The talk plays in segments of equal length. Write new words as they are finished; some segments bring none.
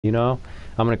you know?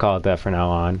 I'm gonna call it that for now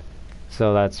on.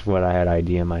 So that's what I had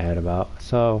idea in my head about.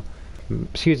 So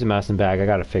she's a mess and bag. I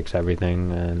gotta fix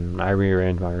everything, and I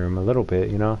rearranged my room a little bit,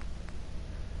 you know?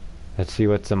 Let's see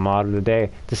what's the mod of the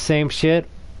day. The same shit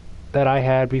that I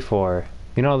had before.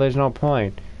 You know, there's no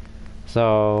point.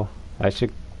 So I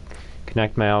should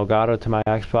connect my Elgato to my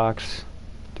Xbox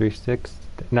 360,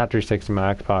 not 360,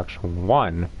 my Xbox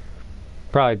One.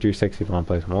 Probably 360 if I want to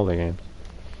play some older games.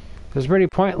 It's pretty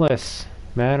pointless,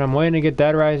 man. I'm waiting to get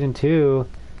Dead Rising 2,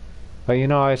 but you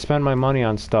know, I spend my money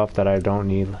on stuff that I don't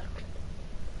need.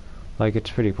 Like, it's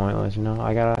pretty pointless, you know?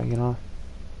 I gotta, you know?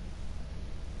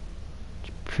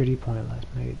 It's pretty pointless,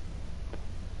 mate.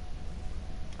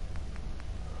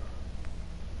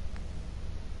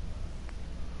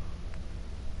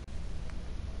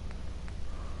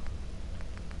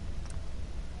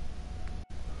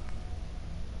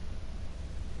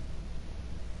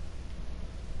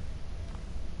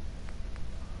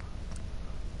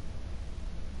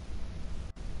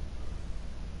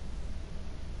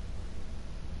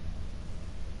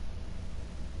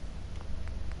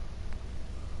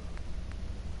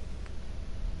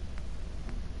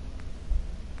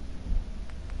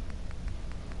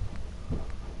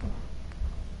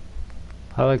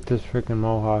 I like this freaking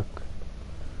mohawk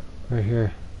right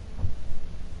here.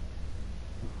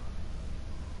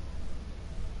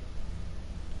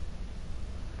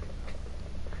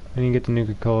 And you get the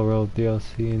Nuka Cola World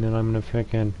DLC, and then I'm gonna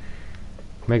freaking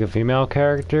make a female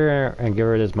character and give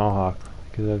her this mohawk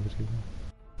because it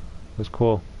was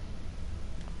cool.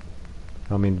 I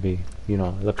don't mean to be, you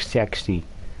know, it looks sexy.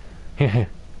 I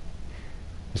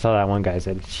saw that one guy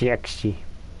said sexy.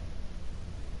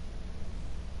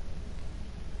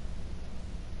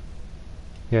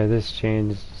 Yeah, this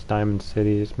changes Diamond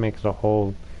City. This makes the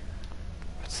whole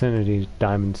vicinity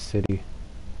Diamond City.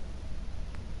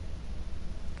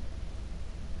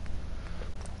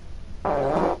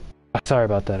 Sorry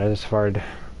about that. I just farted.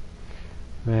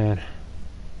 Man,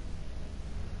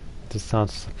 this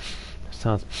sounds.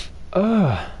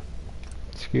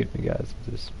 Excuse me, guys.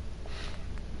 Just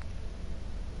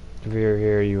if you're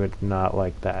here, you would not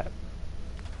like that.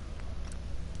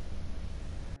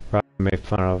 Probably make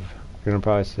fun of. You're gonna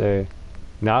probably say,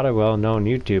 not a well-known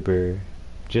YouTuber,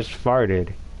 just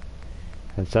farted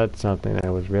and said something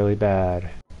that was really bad.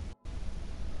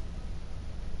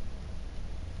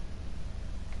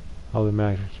 All the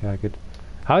magic jacket.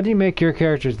 How do you make your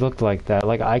characters look like that?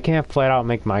 Like, I can't flat out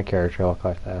make my character look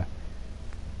like that.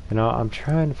 You know, I'm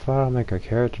trying to flat out make a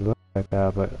character look like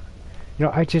that, but you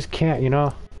know, I just can't, you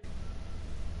know.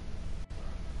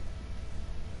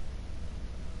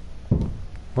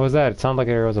 What was that? It sounded like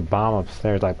there was a bomb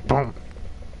upstairs, like boom.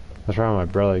 That's probably my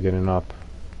brother getting up.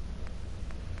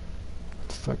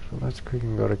 Let's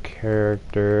quickly go to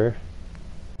character.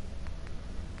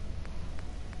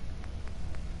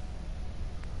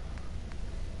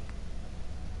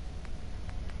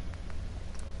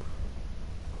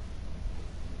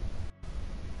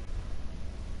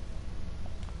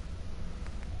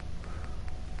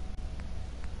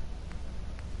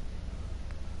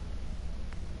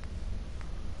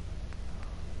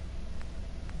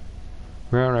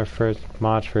 Remember when our first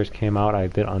mods first came out, I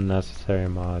did unnecessary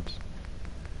mods.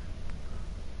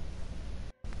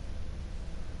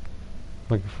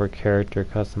 Looking for character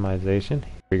customization.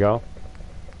 Here we go.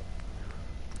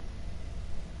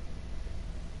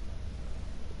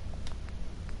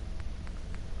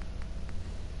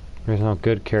 There's no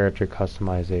good character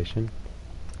customization.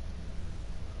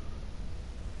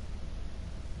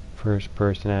 First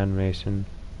person animation.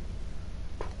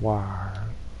 Wow.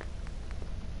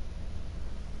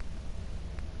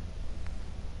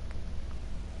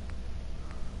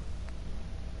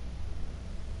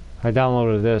 I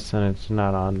downloaded this and it's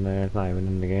not on there, it's not even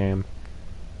in the game.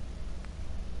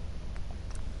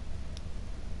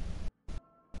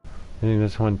 I think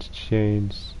this one's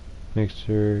changed. Make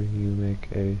sure you make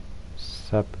a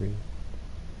separate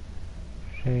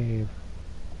shave.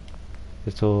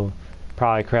 This will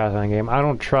probably crash on a game. I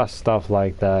don't trust stuff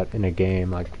like that in a game,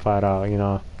 like flat out, you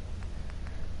know.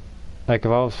 Like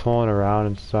if I was fooling around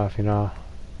and stuff, you know,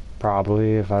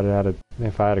 probably if I had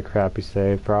a crappy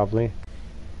save, probably.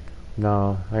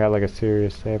 No, I got like a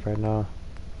serious save right now.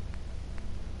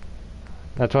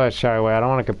 That's why I shy away. I don't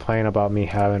want to complain about me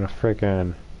having a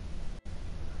freaking,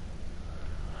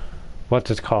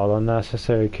 what's it called,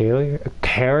 unnecessary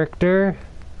character?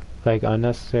 Like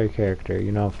unnecessary character,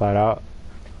 you know, flat out.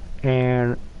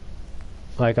 And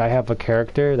like I have a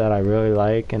character that I really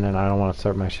like and then I don't want to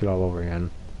start my shit all over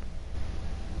again.